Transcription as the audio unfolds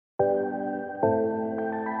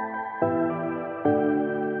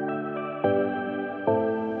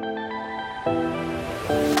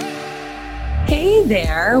Hey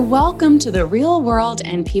there, welcome to the Real World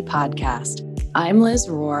NP podcast. I'm Liz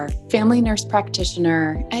Rohr, family nurse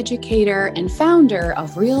practitioner, educator, and founder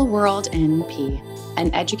of Real World NP,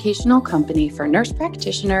 an educational company for nurse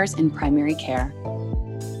practitioners in primary care.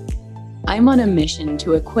 I'm on a mission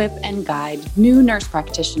to equip and guide new nurse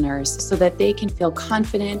practitioners so that they can feel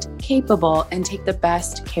confident, capable, and take the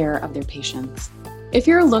best care of their patients. If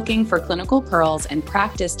you're looking for clinical pearls and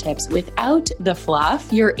practice tips without the fluff,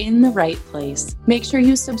 you're in the right place. Make sure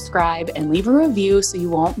you subscribe and leave a review so you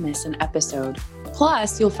won't miss an episode.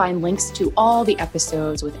 Plus, you'll find links to all the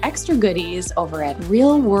episodes with extra goodies over at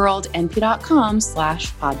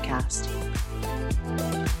realworldnp.com/podcast.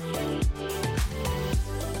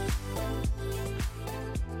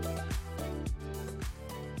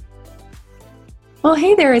 Well,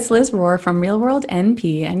 hey there, it's Liz Rohr from Real World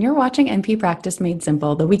NP, and you're watching NP Practice Made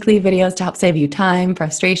Simple, the weekly videos to help save you time,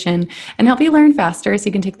 frustration, and help you learn faster so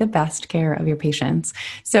you can take the best care of your patients.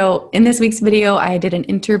 So in this week's video, I did an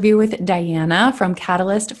interview with Diana from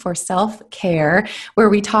Catalyst for Self-Care, where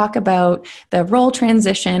we talk about the role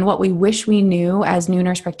transition, what we wish we knew as new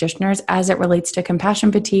nurse practitioners as it relates to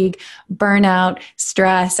compassion fatigue, burnout,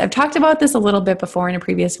 stress. I've talked about this a little bit before in a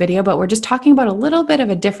previous video, but we're just talking about a little bit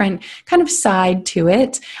of a different kind of side to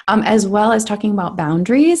it, as well as talking about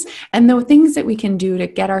boundaries and the things that we can do to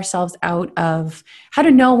get ourselves out of how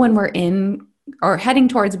to know when we're in or heading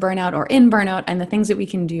towards burnout or in burnout, and the things that we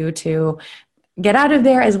can do to get out of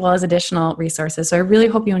there, as well as additional resources. So I really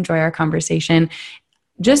hope you enjoy our conversation.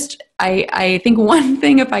 I think one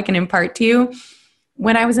thing, if I can impart to you,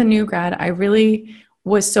 when I was a new grad, I really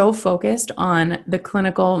was so focused on the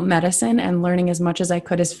clinical medicine and learning as much as I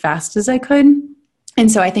could as fast as I could. And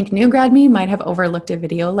so I think new grad me might have overlooked a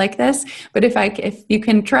video like this, but if you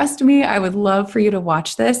can trust me, I would love for you to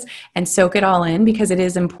watch this and soak it all in, because it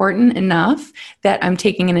is important enough that I'm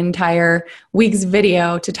taking an entire week's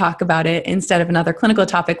video to talk about it instead of another clinical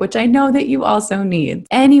topic, which I know that you also need.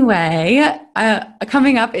 Anyway,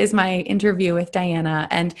 coming up is my interview with Diana.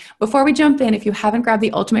 And before we jump in, if you haven't grabbed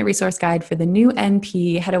the ultimate resource guide for the new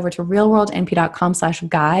NP, head over to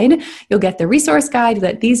realworldnp.com/guide. You'll get the resource guide. You'll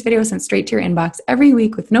get these videos sent straight to your inbox every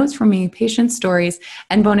week with notes from me, patient stories,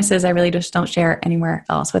 and bonuses I really just don't share anywhere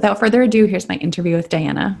else. Without further ado, here's my interview with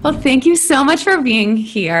Diana. Well, thank you so much for being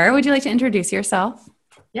here. Would you like to introduce yourself?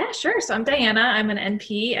 Yeah, sure. So I'm Diana. I'm an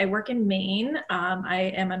NP. I work in Maine.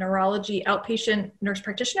 I am a neurology outpatient nurse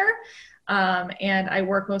practitioner. And I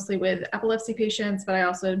work mostly with epilepsy patients, but I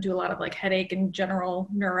also do a lot of like headache and general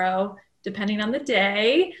neuro, depending on the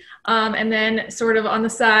day. And then sort of on the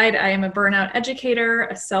side, I am a burnout educator,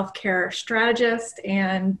 a self-care strategist,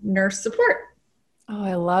 and nurse support. Oh,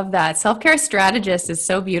 I love that. Self-care strategist is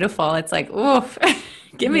so beautiful. It's like, oof,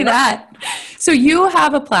 give me that. So you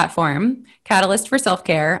have a platform, Catalyst for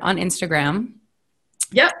Self-Care, on Instagram.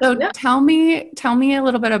 Yep. So tell me a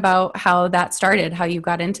little bit about how that started, how you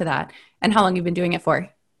got into that, and how long you've been doing it for.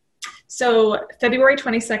 So February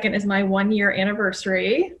 22nd is my 1-year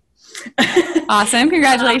anniversary. Awesome.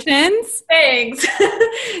 Congratulations. Thanks.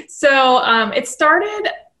 So it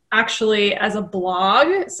started actually as a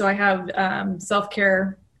blog. So I have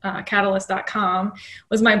selfcarecatalyst.com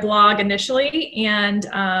was my blog initially. And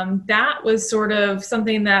that was sort of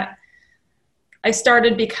something that I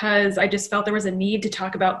started because I just felt there was a need to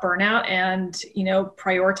talk about burnout and,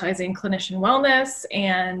 prioritizing clinician wellness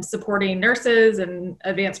and supporting nurses and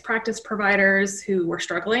advanced practice providers who were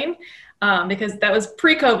struggling. Because that was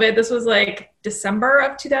pre-COVID. This was like December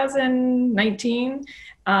of 2019.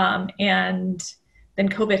 And then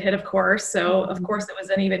COVID hit, of course. So of course it was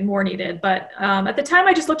then even more needed. But at the time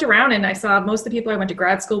I just looked around and I saw most of the people I went to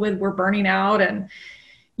grad school with were burning out, and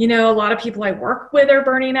a lot of people I work with are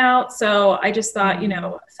burning out. So I just thought,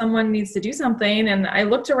 someone needs to do something. And I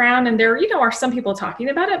looked around and there, are some people talking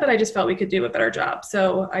about it, but I just felt we could do a better job.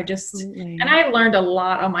 So and I learned a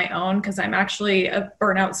lot on my own because I'm actually a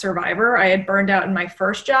burnout survivor. I had burned out in my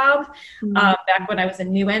first job back when I was a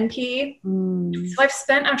new NP. So I've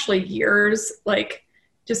spent actually years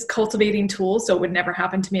just cultivating tools so it would never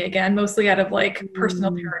happen to me again, mostly out of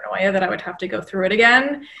personal paranoia that I would have to go through it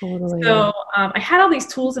again. Totally. So I had all these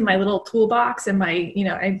tools in my little toolbox, and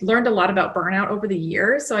I learned a lot about burnout over the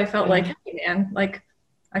years. So I felt hey man,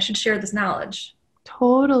 I should share this knowledge.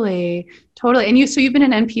 Totally. And you've been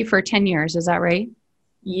an NP for 10 years, is that right?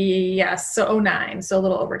 Yes. So 2009, so a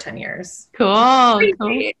little over 10 years. Cool.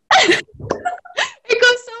 It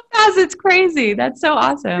goes so fast. It's crazy. That's so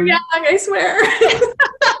awesome. Yeah, I swear.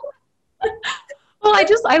 Well,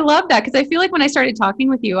 I love that, because I feel like when I started talking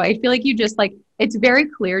with you, I feel like you just it's very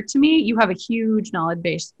clear to me. You have a huge knowledge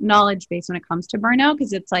base when it comes to burnout,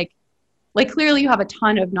 because it's like clearly you have a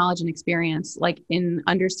ton of knowledge and experience like in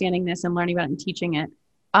understanding this and learning about it and teaching it.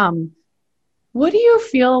 What do you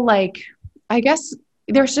feel like, I guess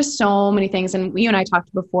there's just so many things, and you and I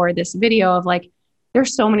talked before this video of like,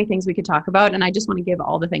 there's so many things we could talk about, and I just want to give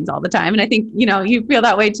all the things all the time. And I think, you know, you feel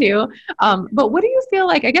that way too. But what do you feel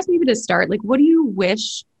like, I guess maybe to start, like, what do you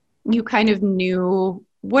wish you kind of knew?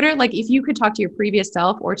 What are like, if you could talk to your previous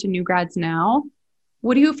self or to new grads now,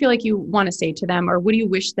 what do you feel like you want to say to them? Or what do you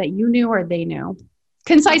wish that you knew or they knew?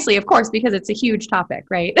 Concisely, of course, because it's a huge topic,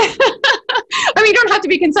 right? I mean, you don't have to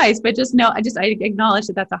be concise, but just know, I acknowledge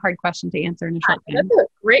that that's a hard question to answer in a short time. That's a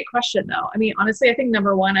great question though. I mean, honestly, I think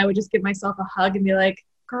number one, I would just give myself a hug and be like,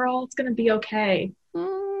 girl, it's going to be okay.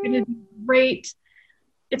 It's going to be great.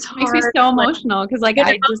 It's hard. It makes me so emotional because like,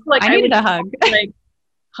 I needed a hug. Like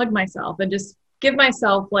hug myself and just give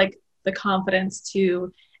myself like the confidence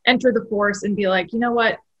to enter the force and be like, you know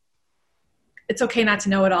what? It's okay not to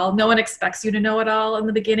know it all. No one expects you to know it all in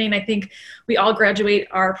the beginning. I think we all graduate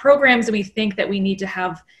our programs and we think that we need to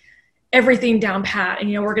have everything down pat. And,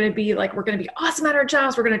 you know, we're going to be awesome at our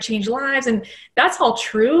jobs. We're going to change lives. And that's all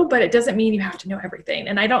true, but it doesn't mean you have to know everything.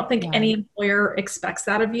 And I don't think any employer expects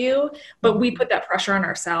that of you, but we put that pressure on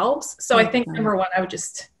ourselves. So I think number one, I would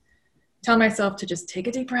just tell myself to just take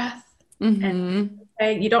a deep breath.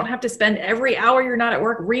 And you don't have to spend every hour you're not at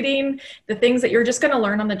work reading the things that you're just going to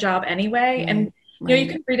learn on the job anyway. And you know, you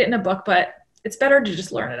can read it in a book, but it's better to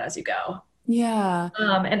just learn it as you go. Yeah.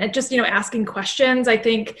 And it just, you know, asking questions, I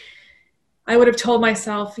think I would have told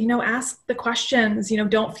myself, you know, ask the questions, you know,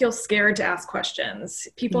 don't feel scared to ask questions.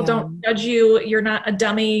 People don't judge you. You're not a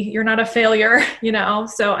dummy. You're not a failure, you know?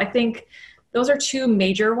 So I think those are two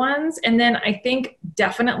major ones. And then I think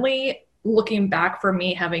definitely looking back for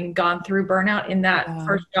me, having gone through burnout in that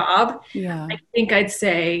first job, I think I'd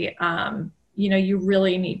say, you know, you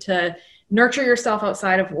really need to nurture yourself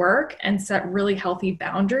outside of work and set really healthy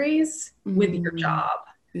boundaries with your job.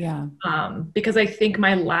 Yeah. Because I think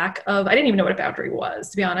my lack of, I didn't even know what a boundary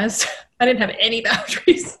was, to be honest. I didn't have any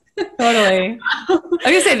boundaries. Totally. I was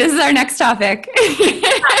gonna say, this is our next topic.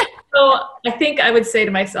 So I think I would say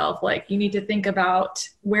to myself, like, you need to think about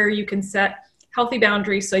where you can set healthy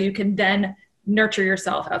boundaries so you can then nurture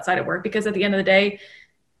yourself outside of work. Because at the end of the day,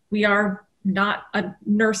 we are not a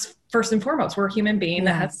nurse first and foremost. We're a human being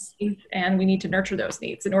that has needs, and we need to nurture those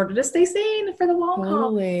needs in order to stay sane for the long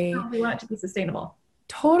haul. We want it to be sustainable.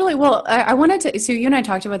 Totally. Well, I wanted to, so you and I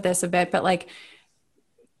talked about this a bit, but like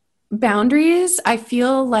boundaries, I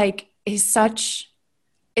feel like is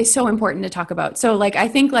so important to talk about. So like, I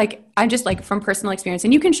think like, I'm just like from personal experience,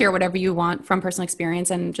 and you can share whatever you want from personal experience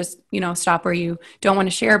and just, you know, stop where you don't want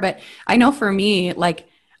to share. But I know for me, like,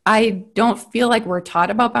 I don't feel like we're taught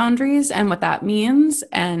about boundaries and what that means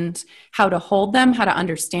and how to hold them, how to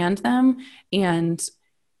understand them. And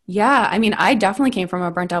yeah, I mean, I definitely came from a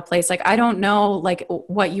burnt out place. Like, I don't know like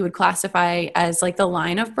what you would classify as like the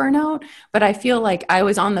line of burnout, but I feel like I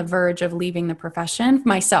was on the verge of leaving the profession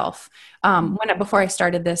myself before I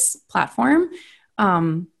started this platform.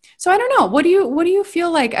 So I don't know. What do you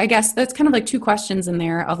feel like? I guess that's kind of like two questions in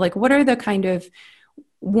there of like, what are the kind of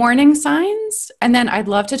warning signs? And then I'd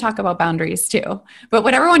love to talk about boundaries too, but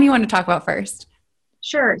whatever one you want to talk about first.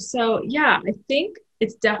 Sure. So yeah, I think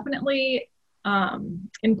it's definitely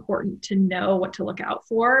important to know what to look out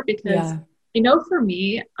for, because I know for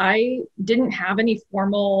me, I didn't have any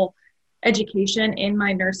formal education in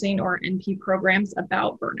my nursing or NP programs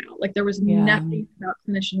about burnout. Like there was nothing about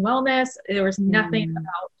clinician wellness. There was nothing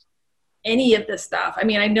about any of this stuff. I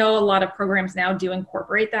mean, I know a lot of programs now do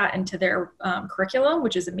incorporate that into their curriculum,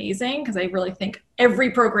 which is amazing because I really think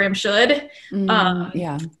every program should.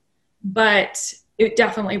 But it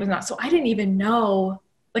definitely was not. So I didn't even know,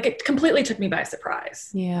 like it completely took me by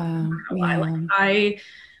surprise. I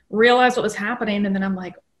realized what was happening and then I'm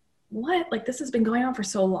like, what? Like this has been going on for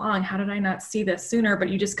so long. How did I not see this sooner? But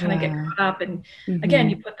you just kind of get caught up. And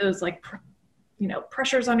again, you put those like,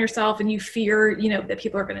 pressures on yourself and you fear, that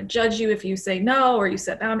people are going to judge you if you say no, or you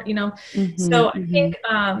set down, So I think,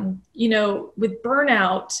 with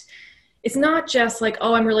burnout, it's not just like,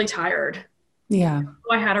 oh, I'm really tired. Yeah.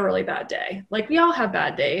 Oh, I had a really bad day. Like we all have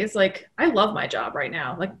bad days. Like I love my job right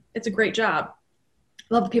now. Like it's a great job.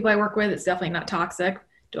 I love the people I work with. It's definitely not toxic.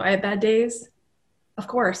 Do I have bad days? Of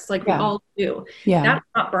course. Like we all do. Yeah. That's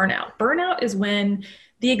not burnout. Burnout is when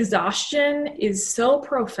the exhaustion is so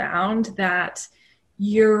profound that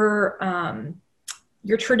your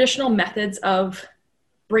traditional methods of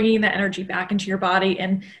bringing that energy back into your body,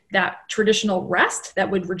 and that traditional rest that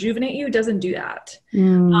would rejuvenate you doesn't do that.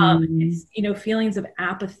 It's, you know, feelings of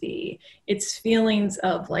apathy. It's feelings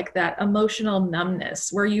of like that emotional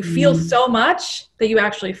numbness where you feel so much that you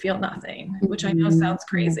actually feel nothing, which I know sounds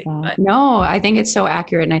crazy, but no, I think it's so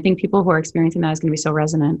accurate. And I think people who are experiencing that is going to be so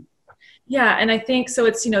resonant. yeah. And I think, so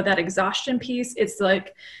it's, you know, that exhaustion piece. It's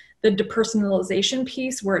like the depersonalization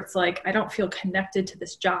piece where it's like, I don't feel connected to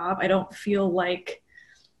this job. I don't feel like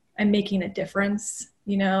I'm making a difference,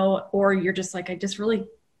 you know, or you're just like, I just really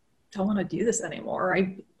don't want to do this anymore.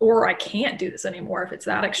 Or I can't do this anymore if it's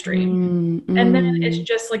that extreme. And then it's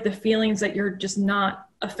just like the feelings that you're just not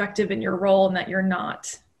effective in your role, and that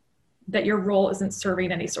your role isn't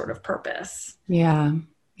serving any sort of purpose. Yeah.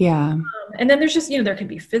 Yeah. And then there's just, you know, there can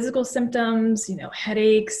be physical symptoms, you know,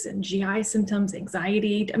 headaches and GI symptoms,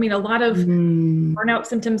 anxiety. I mean, a lot of burnout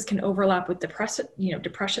symptoms can overlap with depressive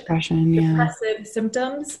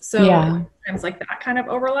symptoms. So sometimes like that kind of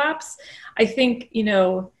overlaps. I think, you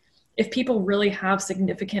know, if people really have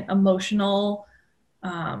significant emotional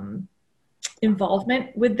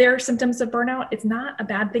involvement with their symptoms of burnout, it's not a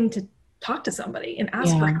bad thing to talk to somebody and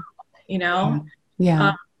ask for help, you know?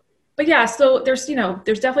 Yeah. But yeah, so there's, you know,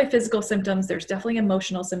 there's definitely physical symptoms. There's definitely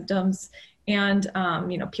emotional symptoms. And,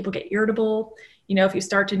 you know, people get irritable. You know, if you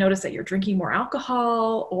start to notice that you're drinking more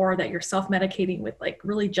alcohol, or that you're self-medicating with like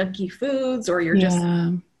really junky foods, or you're just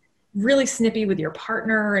really snippy with your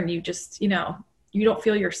partner, and you just, you know, you don't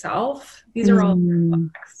feel yourself. These are all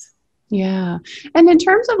effects. Yeah. And in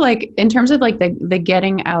terms of like the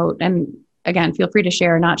getting out, and again, feel free to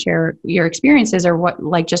share or not share your experiences, or what,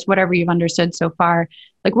 like just whatever you've understood so far.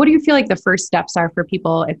 Like, what do you feel like the first steps are for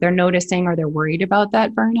people if they're noticing or they're worried about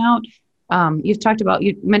that burnout?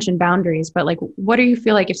 You mentioned boundaries, but like, what do you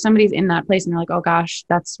feel like if somebody's in that place and they're like, oh gosh,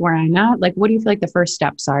 that's where I'm at? Like, what do you feel like the first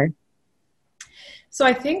steps are? So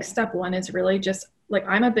I think step one is really just like,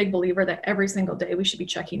 I'm a big believer that every single day we should be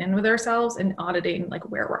checking in with ourselves and auditing like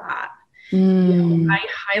where we're at. You know, I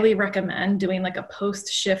highly recommend doing like a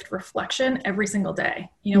post-shift reflection every single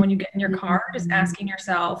day. You know, when you get in your car, just asking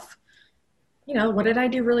yourself, you know, what did I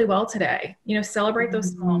do really well today? You know, celebrate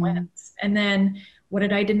those small wins. And then what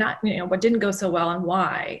didn't go so well and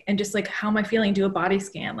why? And just like, how am I feeling? Do a body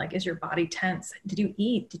scan. Like, is your body tense? Did you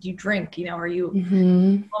eat? Did you drink? You know, are you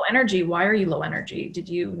low energy? Why are you low energy? Did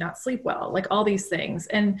you not sleep well? Like all these things.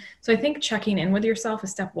 And so I think checking in with yourself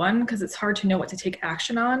is step one, because it's hard to know what to take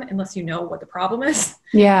action on unless you know what the problem is.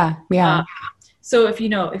 Yeah. So if you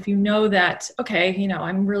know that, okay, you know,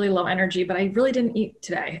 I'm really low energy, but I really didn't eat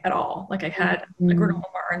today at all. Like I had a granola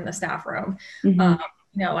bar in the staff room.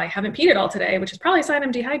 You know, I haven't peed at all today, which is probably a sign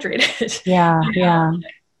I'm dehydrated. Yeah. You know,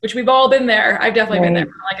 which we've all been there. I've definitely been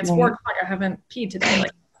there. Like, it's 4 o'clock. I haven't peed today.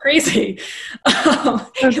 Like, crazy. So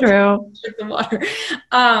true. Drink some water.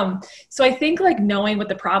 So I think like knowing what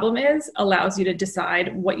the problem is allows you to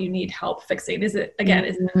decide what you need help fixing. Is it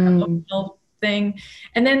an emotional thing?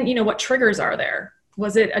 And then, you know, what triggers are there?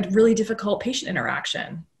 Was it a really difficult patient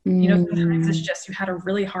interaction? You know, sometimes it's just, you had a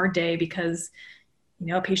really hard day because, you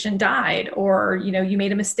know, a patient died, or, you know, you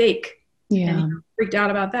made a mistake and you freaked out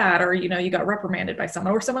about that, or, you know, you got reprimanded by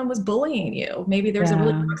someone, or someone was bullying you. Maybe there's a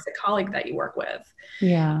really toxic colleague that you work with.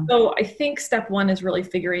 So I think step one is really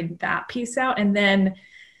figuring that piece out. And then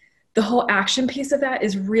the whole action piece of that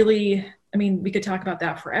is really, I mean, we could talk about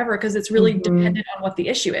that forever, because it's really dependent on what the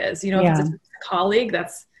issue is. You know, if it's a colleague,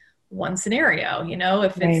 that's one scenario. You know,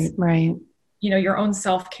 if it's you know, your own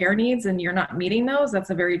self-care needs and you're not meeting those,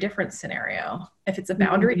 that's a very different scenario. If it's a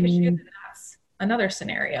boundary issue, then that's another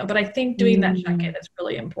scenario. But I think doing that check-in is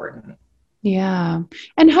really important. Yeah.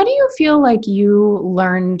 And how do you feel like you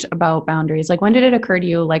learned about boundaries? Like, when did it occur to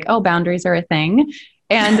you, like, oh, boundaries are a thing?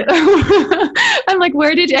 And I'm like,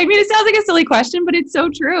 it sounds like a silly question, but it's so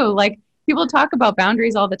true. Like, people talk about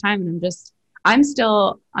boundaries all the time, and I'm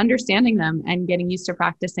still understanding them and getting used to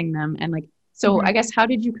practicing them. And like, so I guess, how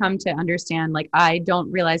did you come to understand, like, I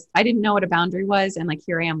didn't know what a boundary was, and like,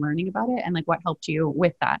 here I am learning about it, and like, what helped you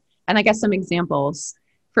with that? And I guess some examples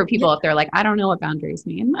for people if they're like, I don't know what boundaries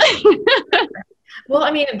mean. Well,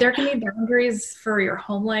 I mean, there can be boundaries for your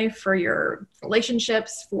home life, for your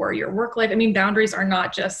relationships, for your work life. I mean, boundaries are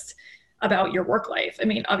not just about your work life. I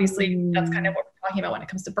mean, obviously that's kind of what we're talking about when it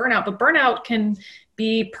comes to burnout, but burnout can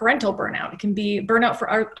be parental burnout. It can be burnout for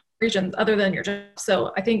our regions other than your job.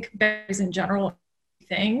 So I think boundaries in general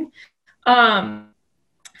thing.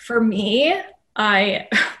 For me, I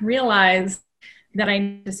realized that I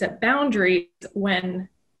need to set boundaries when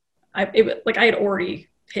I had already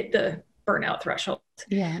hit the burnout threshold.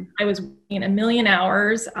 I was working 1 million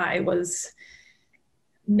hours. I was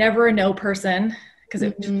never a no person. because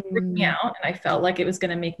it freaked me out, and I felt like it was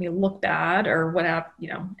going to make me look bad or whatever, you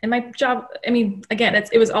know. And my job, I mean, again,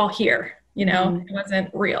 it was all here, you know, it wasn't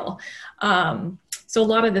real. So a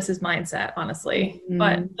lot of this is mindset, honestly,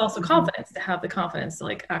 but also confidence, to have the confidence to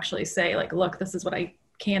like actually say like, look, this is what I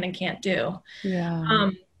can and can't do.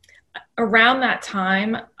 Yeah. Around that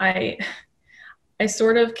time, I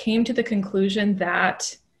sort of came to the conclusion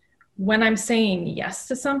that when I'm saying yes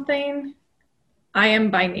to something, I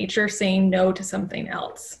am by nature saying no to something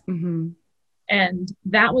else. And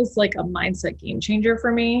that was like a mindset game changer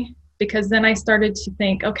for me, because then I started to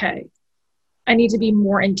think, okay, I need to be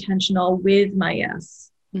more intentional with my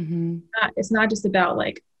yes. It's not just about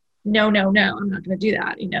like, no, I'm not going to do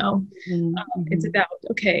that. You know, it's about,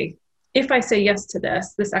 okay, if I say yes to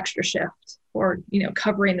this extra shift, or, you know,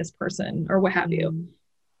 covering this person or what have you,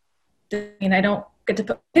 and I don't get to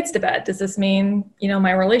put kids to bed, does this mean, you know,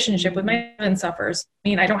 my relationship with my husband suffers? I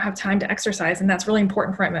mean, I don't have time to exercise, and that's really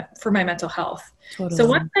important for my mental health. Totally. So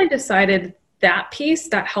once I decided that piece,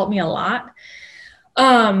 that helped me a lot.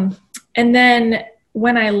 And then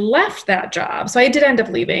when I left that job, so I did end up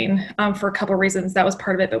leaving for a couple of reasons. That was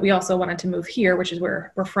part of it, but we also wanted to move here, which is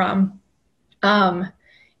where we're from.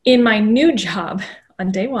 In my new job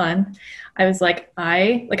on day one, I was like,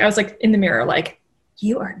 I was like in the mirror, like,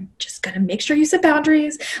 you are just going to make sure you set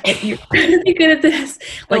boundaries. Like, you're going to be good at this.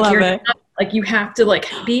 Like, like, you have to like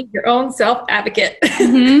be your own self advocate.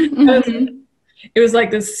 It was like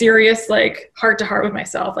this serious, like, heart to heart with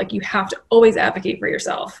myself. Like, you have to always advocate for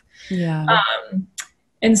yourself. Yeah.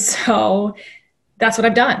 And so that's what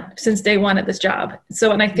I've done since day one at this job.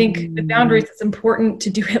 So, and I think the boundaries, it's important to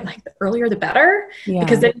do it like the earlier, the better,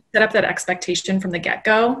 because then you set up that expectation from the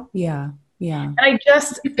get-go. Yeah. And I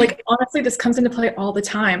just like, honestly, this comes into play all the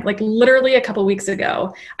time. Like literally a couple of weeks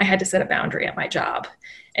ago, I had to set a boundary at my job.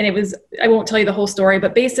 And it was, I won't tell you the whole story,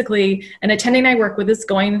 but basically an attending I work with is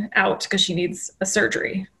going out because she needs a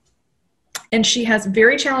surgery. And she has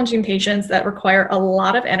very challenging patients that require a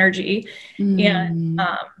lot of energy. And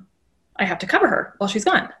I have to cover her while she's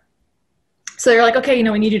gone. So they're like, okay, you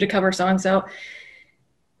know, we need you to cover so-and-so,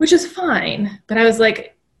 which is fine. But I was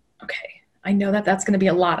like, okay, I know that that's going to be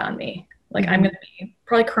a lot on me. Like I'm going to be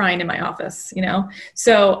probably crying in my office, you know?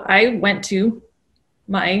 So I went to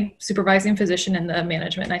my supervising physician and the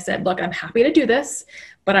management, and I said, look, I'm happy to do this,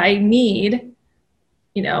 but I need,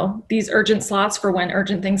 you know, these urgent slots for when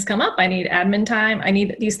urgent things come up. I need admin time. I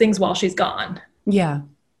need these things while she's gone. Yeah.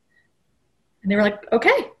 And they were like,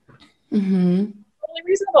 okay. Totally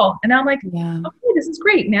reasonable. And now I'm like, okay, this is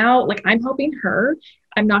great. Now, like, I'm helping her.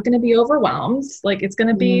 I'm not going to be overwhelmed. Like, it's going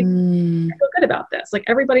to be, I feel good about this. Like,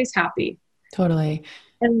 everybody's happy. Totally.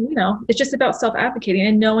 And, you know, it's just about self-advocating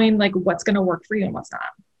and knowing like what's going to work for you and what's not.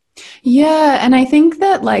 Yeah. And I think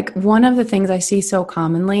that like one of the things I see so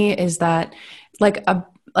commonly is that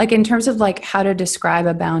like in terms of like how to describe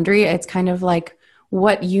a boundary, it's kind of like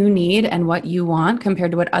what you need and what you want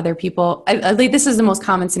compared to what other people, this is the most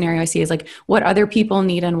common scenario I see, is like what other people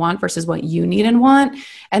need and want versus what you need and want.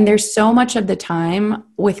 And there's so much of the time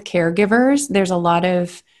with caregivers, there's a lot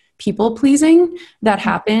of people pleasing that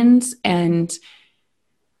happens. And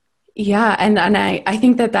yeah. And I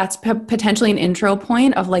think that that's potentially an intro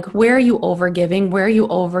point of like, where are you over giving? Where are you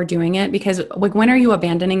overdoing it? Because like, when are you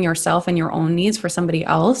abandoning yourself and your own needs for somebody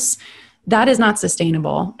else? That is not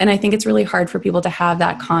sustainable. And I think it's really hard for people to have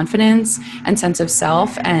that confidence and sense of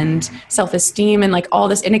self and self-esteem and like all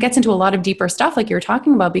this. And it gets into a lot of deeper stuff like you're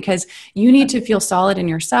talking about, because you need to feel solid in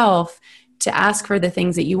yourself to ask for the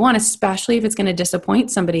things that you want, especially if it's going to disappoint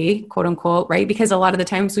somebody, quote unquote, right? Because a lot of the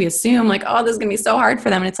times we assume like, oh, this is going to be so hard for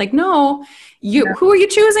them. And it's like, no, who are you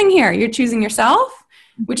choosing here? You're choosing yourself,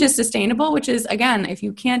 which is sustainable, which is, again, if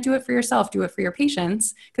you can't do it for yourself, do it for your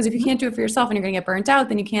patients. Because if you can't do it for yourself and you're going to get burnt out,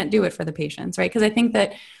 then you can't do it for the patients, right? Because I think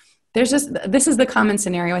that this is the common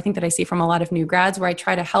scenario I think that I see from a lot of new grads, where I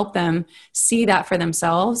try to help them see that for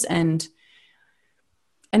themselves. And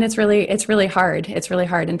it's really hard. It's really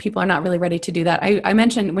hard. And people are not really ready to do that. I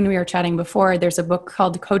mentioned when we were chatting before, there's a book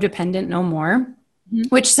called Codependent No More,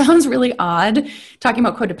 which sounds really odd talking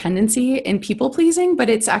about codependency and people pleasing, but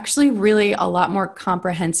it's actually really a lot more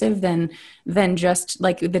comprehensive than just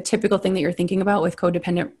like the typical thing that you're thinking about with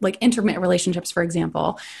codependent, like intermittent relationships, for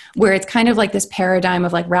example, where it's kind of like this paradigm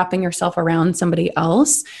of like wrapping yourself around somebody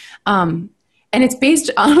else. And it's based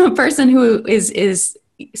on a person who is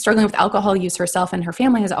struggling with alcohol use herself, and her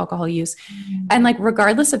family has alcohol use. And like,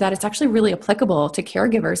 regardless of that, it's actually really applicable to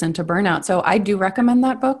caregivers and to burnout. So I do recommend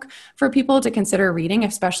that book for people to consider reading,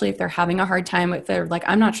 especially if they're having a hard time, if they're like,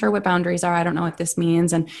 I'm not sure what boundaries are. I don't know what this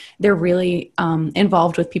means. And they're really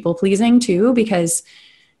involved with people pleasing too, because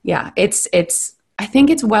yeah, it's I think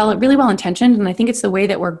it's really well intentioned. And I think it's the way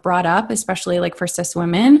that we're brought up, especially like for cis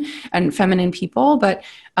women and feminine people, but,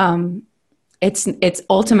 it's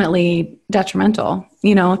ultimately detrimental,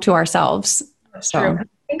 to ourselves. That's true. I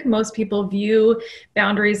think most people view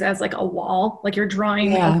boundaries as like a wall, like you're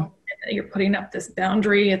drawing, you're putting up this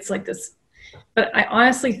boundary. It's like this, but I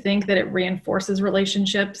honestly think that it reinforces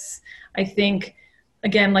relationships. I think,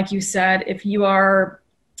 again, like you said, if you are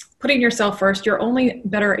putting yourself first, you're only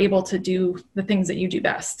better able to do the things that you do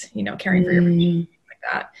best, caring for your patient, like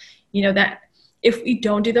that, that if we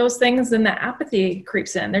don't do those things, then the apathy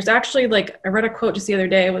creeps in. There's actually I read a quote just the other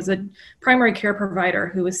day. It was a primary care provider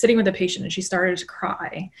who was sitting with a patient and she started to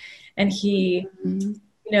cry. And he,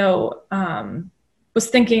 was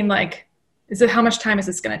thinking how much time is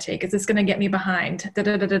this going to take? Is this going to get me behind?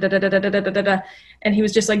 And he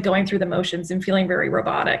was just going through the motions and feeling very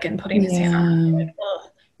robotic and putting his hand on,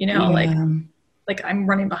 I'm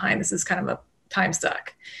running behind. This is kind of a time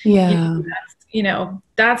suck. Yeah.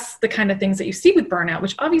 That's the kind of things that you see with burnout,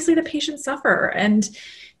 which obviously the patients suffer. And,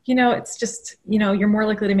 it's just, you're more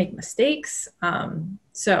likely to make mistakes.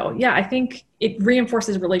 So yeah, I think it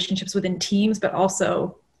reinforces relationships within teams, but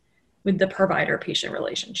also with the provider-patient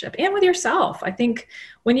relationship and with yourself. I think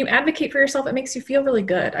when you advocate for yourself, it makes you feel really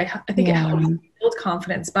good. I think it helps build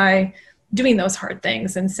confidence by doing those hard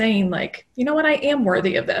things and saying you know what, I am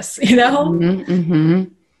worthy of this,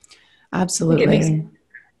 Absolutely.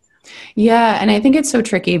 Yeah. And I think it's so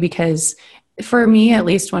tricky because for me, at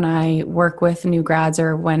least when I work with new grads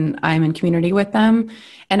or when I'm in community with them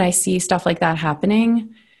and I see stuff like that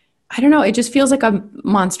happening, I don't know, it just feels like a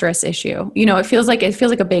monstrous issue. It feels like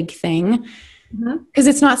a big thing because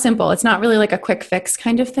it's not simple. It's not really like a quick fix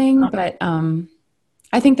kind of thing, but,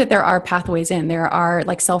 I think that there are pathways in. There are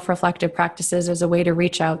self-reflective practices as a way to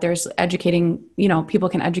reach out. There's educating, people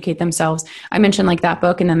can educate themselves. I mentioned that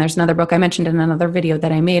book, and then there's another book I mentioned in another video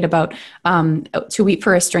that I made about To Weep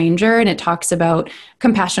for a Stranger, and it talks about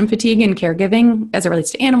compassion fatigue and caregiving as it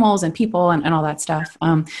relates to animals and people and all that stuff.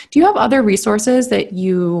 Do you have other resources that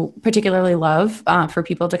you particularly love for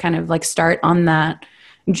people to kind of start on that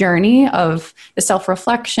journey of the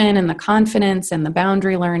self-reflection and the confidence and the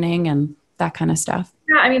boundary learning and that kind of stuff?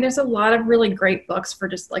 Yeah, I mean, there's a lot of really great books for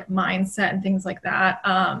just mindset and things like that.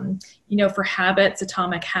 For habits,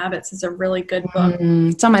 Atomic Habits is a really good book.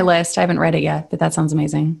 It's on my list. I haven't read it yet, but that sounds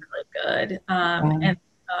amazing. Really good. And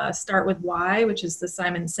Start with Why, which is the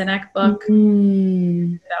Simon Sinek book,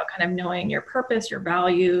 about kind of knowing your purpose, your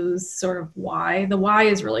values, sort of why. The why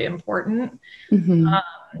is really important.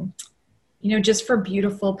 Just for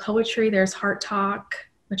beautiful poetry, there's Heart Talk,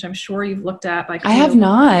 which I'm sure you've looked at. I have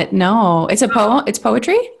not. No, it's a poem. It's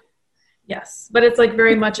poetry. Yes. But it's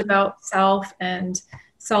very much about self and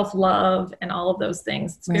self-love and all of those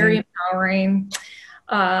things. It's very empowering.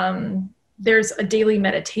 There's a daily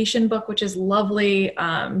meditation book, which is lovely.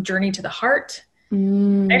 Journey to the Heart.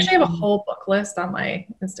 I actually have a whole book list on my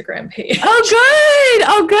Instagram page.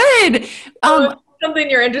 Oh, good.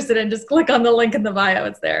 Something you're interested in, just click on the link in the bio.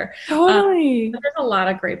 It's there. Totally. There's a lot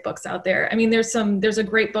of great books out there. I mean, there's a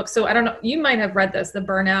great book. So I don't know, you might have read this, The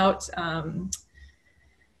Burnout,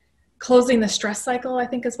 Closing the Stress Cycle, I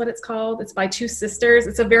think is what it's called. It's by two sisters.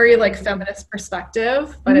 It's a very feminist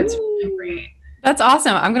perspective, but it's really great. That's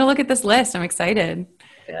awesome. I'm going to look at this list. I'm excited.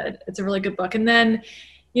 Good. It's a really good book. And then,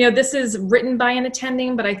 this is written by an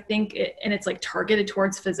attending, but I think it's targeted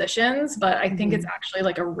towards physicians, but I think it's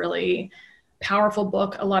actually a really powerful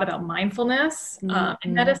book, a lot about mindfulness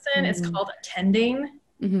in medicine. It's called Attending,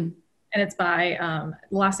 and it's by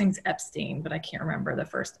the last name's Epstein, but I can't remember the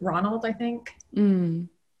first. Ronald, I think.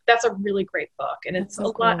 That's a really great book, and it's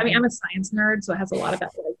so cool. I mean, I'm a science nerd, so it has a lot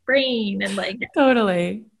about brain and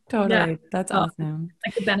totally. Yeah. That's awesome.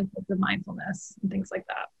 The benefits of mindfulness and things like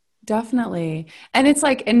that. Definitely, and it's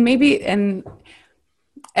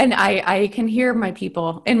and I can hear my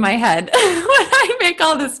people in my head when I make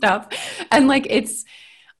all this stuff. And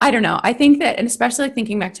I don't know. I think that, and especially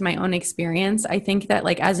thinking back to my own experience, I think that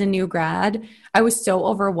as a new grad, I was so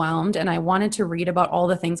overwhelmed and I wanted to read about all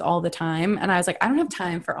the things all the time. And I was I don't have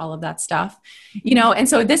time for all of that stuff, And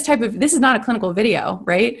so this is not a clinical video,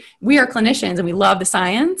 right? We are clinicians and we love the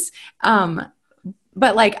science.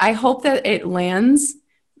 But I hope that it lands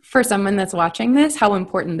for someone that's watching this, how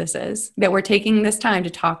important this is, that we're taking this time to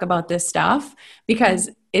talk about this stuff, because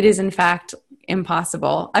it is in fact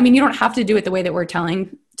impossible. I mean, you don't have to do it the way that we're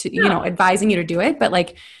advising you to do it, but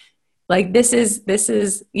this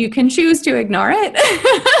is, you can choose to ignore it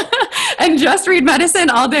and just read medicine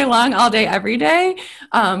all day long, all day, every day.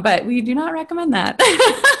 But we do not recommend that.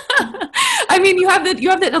 I mean, you have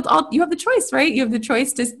the choice, right? You have the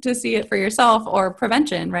choice to see it for yourself or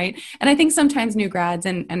prevention, right? And I think sometimes new grads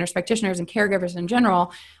and nurse practitioners and caregivers in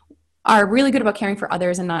general are really good about caring for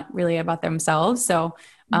others and not really about themselves. So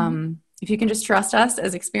if you can just trust us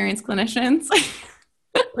as experienced clinicians.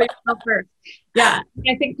 Put yourself first. Yeah.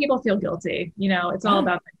 I think people feel guilty, it's all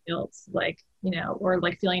about the guilt, like, or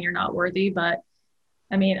like feeling you're not worthy. But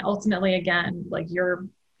I mean, ultimately, again, like you're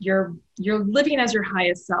living as your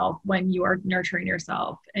highest self when you are nurturing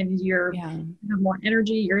yourself, and you have more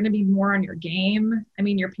energy. You're going to be more on your game. I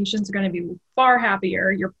mean, your patients are going to be far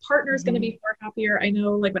happier. Your partner's going to be far happier. I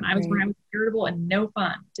know, like when I was irritable and no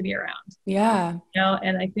fun to be around. Yeah.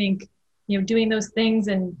 And I think, doing those things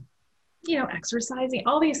and, exercising,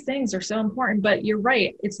 all these things are so important, but you're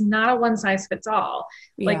right. It's not a one size fits all.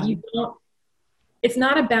 Like it's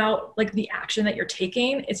not about like the action that you're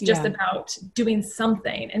taking. It's just about doing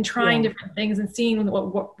something and trying different things and seeing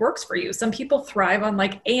what works for you. Some people thrive on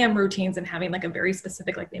like AM routines and having like a very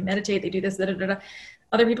specific, like they meditate, they do this,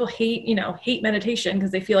 Other people hate meditation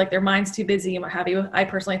because they feel like their mind's too busy and what have you. I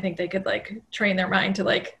personally think they could like train their mind to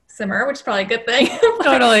like simmer, which is probably a good thing.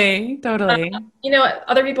 Totally.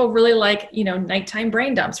 Other people really like, nighttime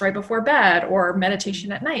brain dumps right before bed or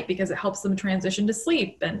meditation at night because it helps them transition to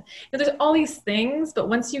sleep. And there's all these things, but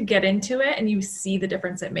once you get into it and you see the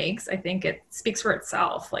difference it makes, I think it speaks for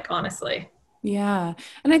itself, like honestly. Yeah.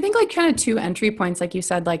 And I think like kind of two entry points, like you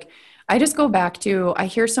said, like I just go back to, I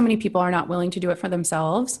hear so many people are not willing to do it for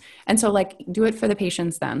themselves. And so like, do it for the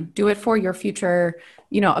patients then. Do it for your future,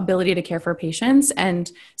 ability to care for patients.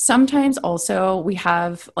 And sometimes also we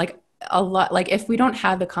have like a lot, like if we don't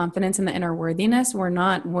have the confidence and the inner worthiness, we're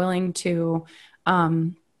not willing to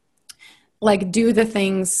like do the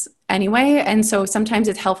things anyway. And so sometimes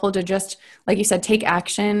it's helpful to just, like you said, take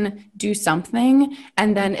action, do something.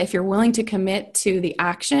 And then if you're willing to commit to the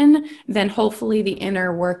action, then hopefully the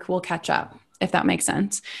inner work will catch up, if that makes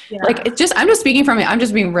sense. Yeah. Like I'm just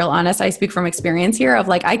being real honest. I speak from experience here of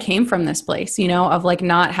like, I came from this place, of like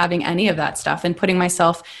not having any of that stuff and putting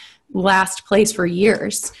myself last place for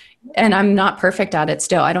years. And I'm not perfect at it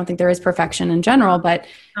still. I don't think there is perfection in general, but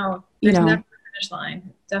there's never a finish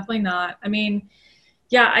line. Definitely not. I mean,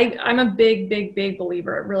 yeah, I'm a big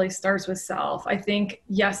believer. It really starts with self. I think,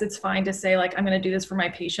 yes, it's fine to say like, I'm going to do this for my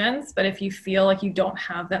patients, but if you feel like you don't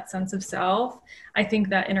have that sense of self, I think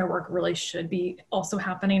that inner work really should be also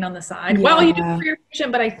happening on the side. Yeah. Well, you do it for your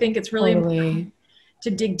patient, but I think it's really important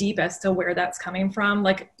to dig deep as to where that's coming from.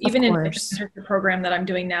 Like even in the program that I'm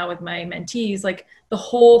doing now with my mentees, like the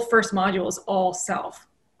whole first module is all self,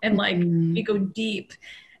 and like we go deep.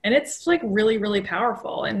 And it's like really, really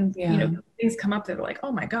powerful. And, things come up that are like,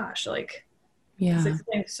 oh my gosh, like this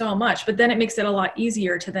explains so much, but then it makes it a lot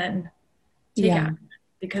easier to then take action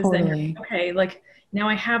because then you're okay, like now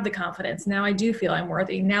I have the confidence. Now I do feel I'm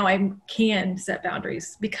worthy. Now I can set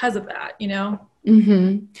boundaries because of that,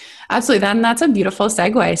 Mm-hmm. Absolutely. Then that's a beautiful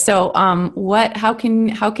segue. So, how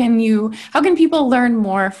can people learn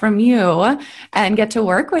more from you and get to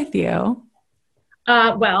work with you?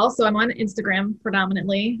 So I'm on Instagram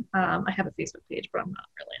predominantly. I have a Facebook page, but I'm not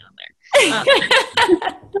really on there.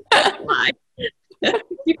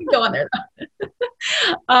 You can go on there though.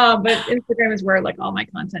 But Instagram is where like all my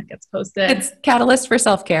content gets posted. It's Catalyst for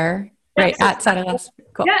Self-Care, right? So at Catalyst.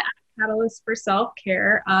 Cool. Yeah, Catalyst for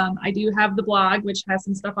Self-Care. I do have the blog, which has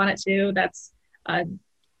some stuff on it too. That's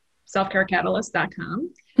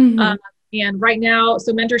selfcarecatalyst.com. Mm-hmm. And right now,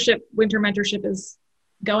 so winter mentorship is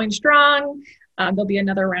going strong. There'll be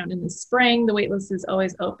another round in the spring. The waitlist is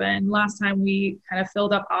always open. Last time we kind of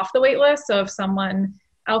filled up off the waitlist. So if someone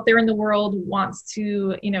out there in the world wants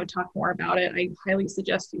to, talk more about it, I highly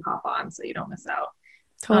suggest you hop on so you don't miss out.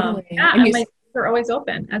 Totally. And my are always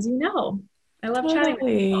open, as you know. I love chatting with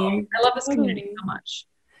people. I love this community so much.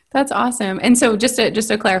 That's awesome. And so just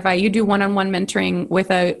to clarify, you do one-on-one mentoring with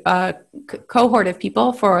a cohort of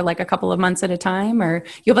people for like a couple of months at a time, or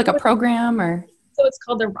you have like a program or? So it's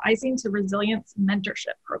called the Rising to Resilience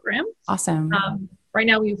Mentorship Program. Awesome. Right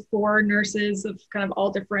now we have 4 nurses of kind of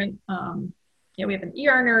all different, we have an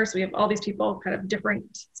ER nurse, we have all these people kind of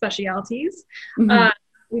different specialities. Mm-hmm.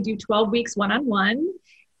 We do 12 weeks one-on-one,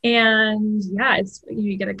 and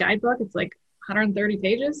you get a guidebook. It's like 130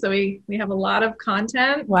 pages. So we have a lot of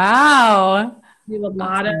content. Wow. We have a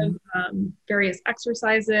lot of various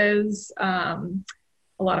exercises,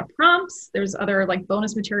 a lot of prompts. There's other like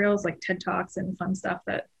bonus materials like TED Talks and fun stuff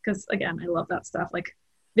because again, I love that stuff, like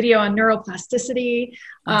video on neuroplasticity.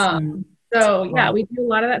 Awesome. We do a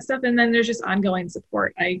lot of that stuff. And then there's just ongoing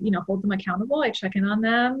support. I, hold them accountable. I check in on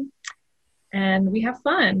them. and we have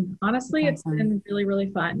fun. Honestly, it's Awesome. been really, really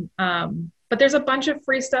fun. But there's a bunch of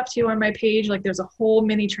free stuff too on my page. Like there's a whole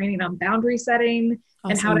mini training on boundary setting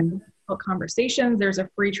and how to have Awesome. difficult conversations. There's a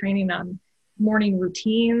free training on morning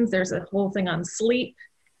routines. There's a whole thing on sleep,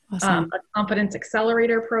 Awesome. a confidence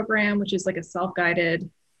accelerator program, which is like a self-guided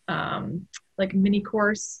like mini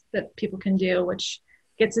course that people can do, which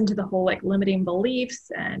gets into the whole like limiting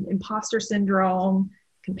beliefs and imposter syndrome,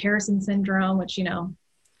 comparison syndrome, which, you know,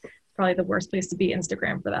 probably the worst place to be,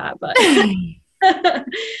 Instagram, for that. But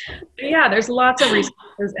yeah, there's lots of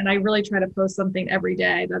resources, and I really try to post something every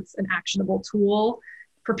day that's an actionable tool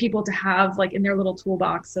for people to have like in their little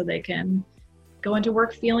toolbox so they can go into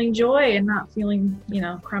work feeling joy and not feeling, you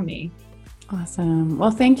know, crummy. Awesome.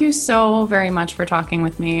 Well, thank you so very much for talking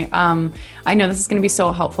with me. I know this is going to be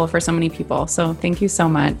so helpful for so many people. So thank you so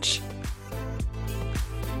much.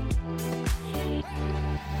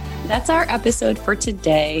 That's our episode for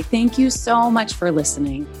today. Thank you so much for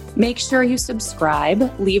listening. Make sure you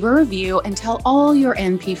subscribe, leave a review, and tell all your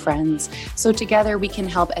NP friends so together we can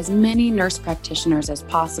help as many nurse practitioners as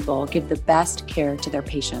possible give the best care to their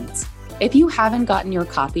patients. If you haven't gotten your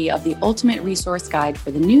copy of the Ultimate Resource Guide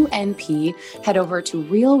for the new NP, head over to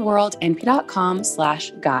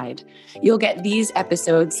realworldnp.com/guide. You'll get these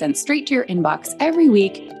episodes sent straight to your inbox every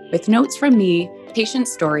week with notes from me, patient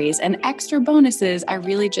stories, and extra bonuses I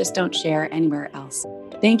really just don't share anywhere else.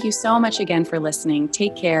 Thank you so much again for listening.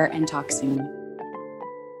 Take care and talk soon.